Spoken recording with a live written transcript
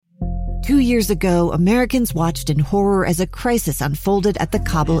2 years ago, Americans watched in horror as a crisis unfolded at the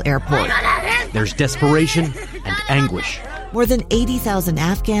Kabul airport. There's desperation and anguish. More than 80,000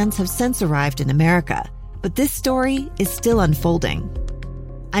 Afghans have since arrived in America, but this story is still unfolding.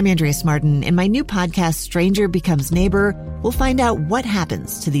 I'm Andrea Martin. In my new podcast, Stranger Becomes Neighbor, we'll find out what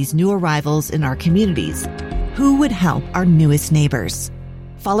happens to these new arrivals in our communities. Who would help our newest neighbors?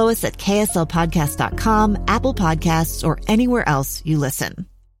 Follow us at kslpodcast.com, Apple Podcasts, or anywhere else you listen.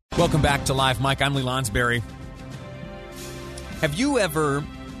 Welcome back to Live Mike. I'm Lee Lonsberry. Have you ever,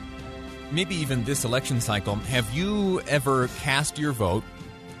 maybe even this election cycle, have you ever cast your vote?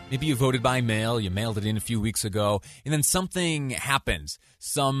 Maybe you voted by mail, you mailed it in a few weeks ago, and then something happens.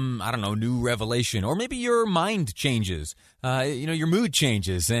 Some, new revelation. Or maybe your mind changes. Your mood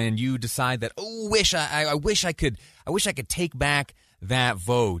changes, and you decide that, I wish I could take back that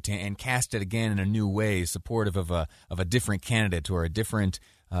vote and cast it again in a new way, supportive of a different candidate or a different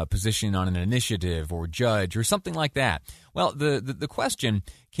position on an initiative or judge or something like that. Well, the question,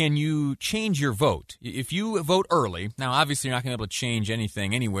 can you change your vote? If you vote early, now obviously you're not going to be able to change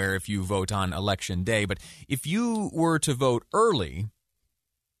anything anywhere if you vote on election day, but if you were to vote early,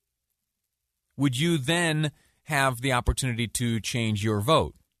 would you then have the opportunity to change your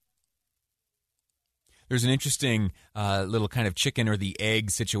vote? There's an interesting little kind of chicken or the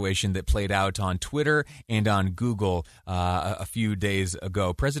egg situation that played out on Twitter and on Google a few days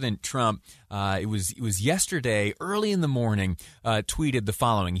ago. President Trump, it was yesterday, early in the morning, tweeted the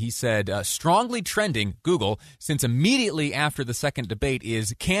following. He said, strongly trending, Google, since immediately after the second debate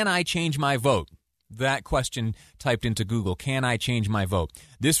is, can I change my vote? That question typed into Google, can I change my vote?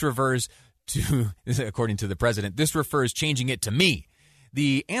 This refers to, according to the president, this refers changing it to me.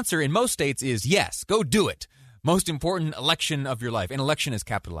 The answer in most states is yes, go do it. Most important election of your life. And election is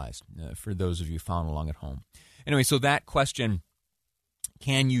capitalized for those of you following along at home. Anyway, so that question,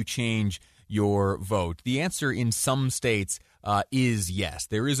 can you change your vote? The answer in some states is yes.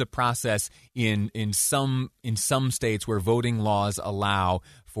 There is a process in some states where voting laws allow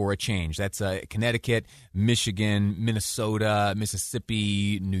for a change. That's Connecticut, Michigan, Minnesota,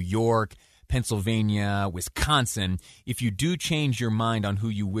 Mississippi, New York, Pennsylvania, Wisconsin. If you do change your mind on who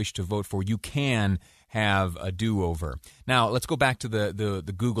you wish to vote for, you can have a do-over. Now, let's go back to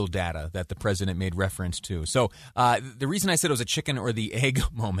the Google data that the president made reference to. So the reason I said it was a chicken or the egg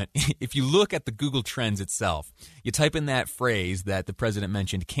moment, if you look at the Google Trends itself, you type in that phrase that the president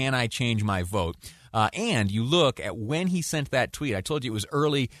mentioned, can I change my vote? And you look at when he sent that tweet. I told you it was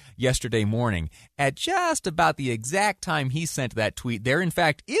early yesterday morning. At just about the exact time he sent that tweet, there in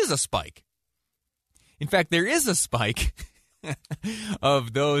fact is a spike. In fact, there is a spike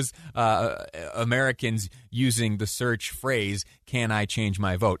of those Americans using the search phrase, can I change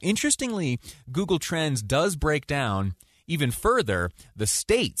my vote? Interestingly, Google Trends does break down even further the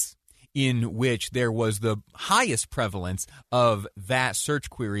states in which there was the highest prevalence of that search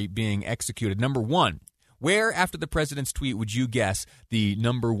query being executed. Number one, where after the president's tweet would you guess the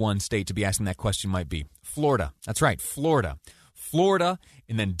number one state to be asking that question might be? Florida. That's right, Florida. Florida,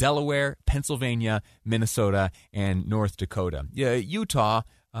 and then Delaware, Pennsylvania, Minnesota, and North Dakota. Utah,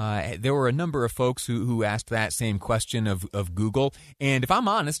 there were a number of folks who asked that same question of Google. And if I'm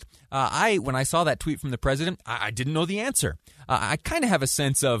honest, when I saw that tweet from the president, I didn't know the answer. I kind of have a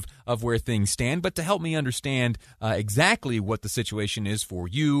sense of where things stand, but to help me understand exactly what the situation is for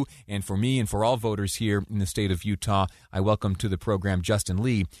you and for me and for all voters here in the state of Utah, I welcome to the program Justin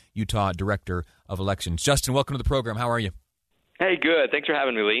Lee, Utah Director of Elections. Justin, welcome to the program. How are you? Hey, good. Thanks for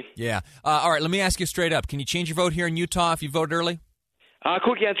having me, Lee. Yeah. All right, let me ask you straight up. Can you change your vote here in Utah if you voted early?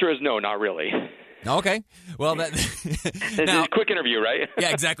 Quick answer is no, not really. Okay. Well, that now, quick interview, right? Yeah,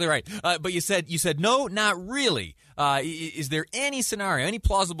 exactly right. But you said no, not really. Is there any scenario, any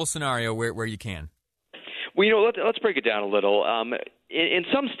plausible scenario where you can? Well, let's break it down a little. In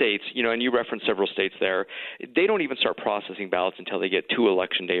some states, and you referenced several states there, they don't even start processing ballots until they get to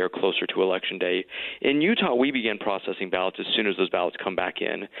Election Day or closer to Election Day. In Utah, we began processing ballots as soon as those ballots come back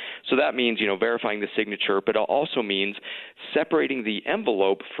in. So that means, verifying the signature, but it also means separating the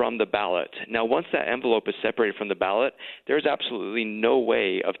envelope from the ballot. Now, once that envelope is separated from the ballot, there's absolutely no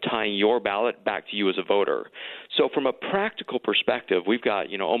way of tying your ballot back to you as a voter. So from a practical perspective, we've got,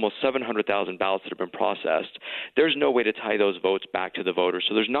 almost 700,000 ballots that have been processed. There's no way to tie those votes back to the voters.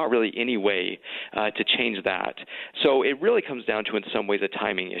 So there's not really any way to change that. So it really comes down to, in some ways, a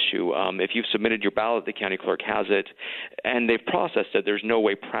timing issue. If you've submitted your ballot, the county clerk has it, and they've processed it, there's no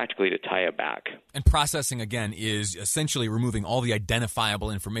way practically to tie it back. And processing, again, is essentially removing all the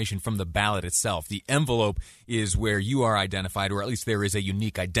identifiable information from the ballot itself. The envelope is where you are identified, or at least there is a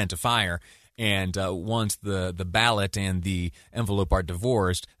unique identifier. And once the ballot and the envelope are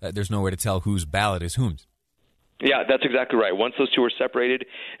divorced, there's no way to tell whose ballot is whom's. Yeah, that's exactly right. Once those two are separated,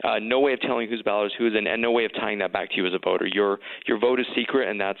 no way of telling whose ballot is whose, and no way of tying that back to you as a voter. Your vote is secret,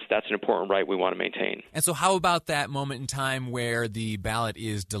 and that's an important right we want to maintain. And so how about that moment in time where the ballot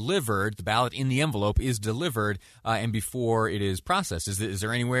is delivered, the ballot in the envelope is delivered, and before it is processed? Is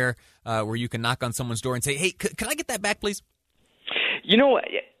there anywhere where you can knock on someone's door and say, hey, can I get that back, please? You know,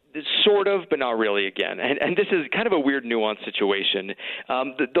 sort of, but not really again. And this is kind of a weird, nuanced situation.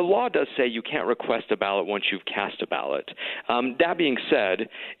 The law does say you can't request a ballot once you've cast a ballot. That being said,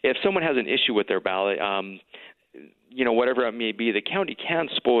 if someone has an issue with their ballot, whatever it may be, the county can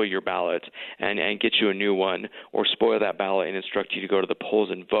spoil your ballot and get you a new one, or spoil that ballot and instruct you to go to the polls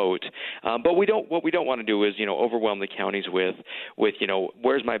and vote. But what we don't want to do is, overwhelm the counties with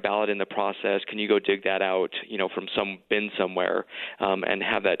where's my ballot in the process? Can you go dig that out, from some bin somewhere, and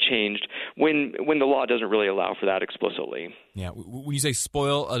have that changed when the law doesn't really allow for that explicitly. Yeah. When you say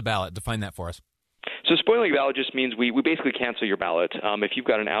spoil a ballot, define that for us. So spoiling a ballot just means we basically cancel your ballot. If you've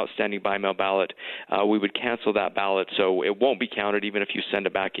got an outstanding by-mail ballot, we would cancel that ballot so it won't be counted even if you send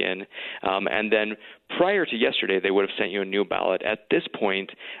it back in. And then prior to yesterday, they would have sent you a new ballot. At this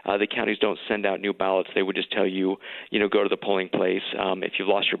point, the counties don't send out new ballots. They would just tell you, go to the polling place if you've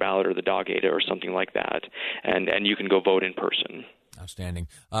lost your ballot or the dog ate it or something like that, and you can go vote in person. Outstanding.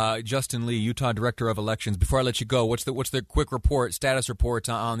 Justin Lee, Utah Director of Elections. Before I let you go, what's the quick status report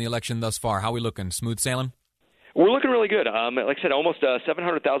on the election thus far? How are we looking? Smooth sailing? We're looking really good. Like I said, almost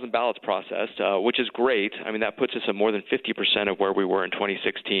 700,000 ballots processed, which is great. I mean, that puts us at more than 50% of where we were in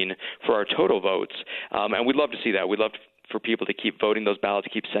 2016 for our total votes. And we'd love to see that. We'd love for people to keep voting those ballots,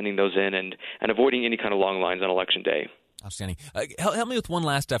 keep sending those in, and avoiding any kind of long lines on Election Day. Outstanding. Help me with one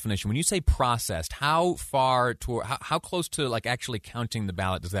last definition. When you say processed, how close to actually counting the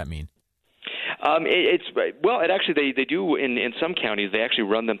ballot does that mean? They do in some counties. They actually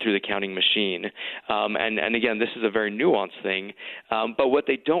run them through the counting machine, and again, this is a very nuanced thing. But what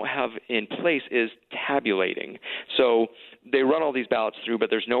they don't have in place is tabulating. So they run all these ballots through, but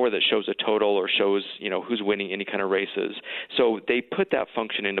there's nowhere that shows a total or shows who's winning any kind of races. So they put that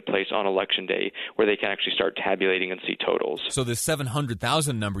function into place on Election Day, where they can actually start tabulating and see totals. So this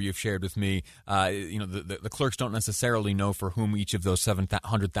 700,000 number you've shared with me, the clerks don't necessarily know for whom each of those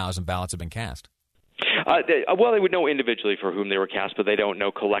 700,000 ballots have been cast. They would know individually for whom they were cast, but they don't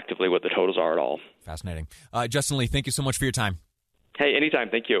know collectively what the totals are at all. Fascinating. Justin Lee, thank you so much for your time. Hey, anytime.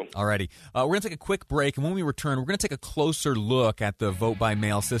 Thank you. Alrighty. We're going to take a quick break, and when we return, we're going to take a closer look at the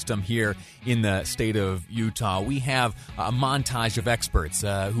vote-by-mail system here in the state of Utah. We have a montage of experts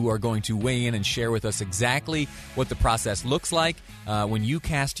who are going to weigh in and share with us exactly what the process looks like when you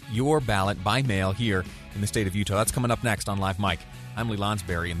cast your ballot by mail here in the state of Utah. That's coming up next on Live Mike. I'm Lee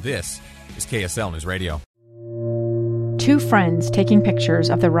Lonsberry, and this is KSL News Radio. Two friends taking pictures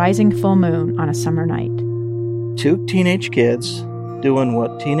of the rising full moon on a summer night. Two teenage kids doing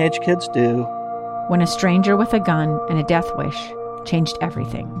what teenage kids do. When a stranger with a gun and a death wish changed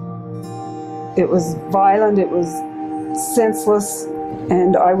everything. It was violent, it was senseless,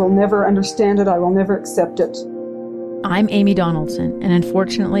 and I will never understand it, I will never accept it. I'm Amy Donaldson, and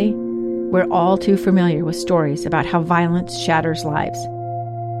unfortunately, we're all too familiar with stories about how violence shatters lives.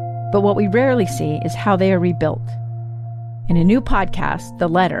 But what we rarely see is how they are rebuilt. In a new podcast, The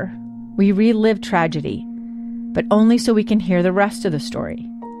Letter, we relive tragedy, but only so we can hear the rest of the story.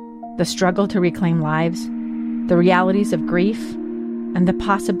 The struggle to reclaim lives, the realities of grief, and the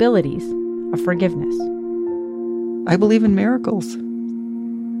possibilities of forgiveness. I believe in miracles.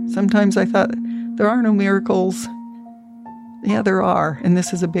 Sometimes I thought, there are no miracles. Yeah, there are, and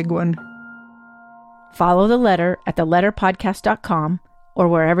this is a big one. Follow The Letter at theletterpodcast.com or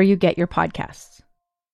wherever you get your podcasts.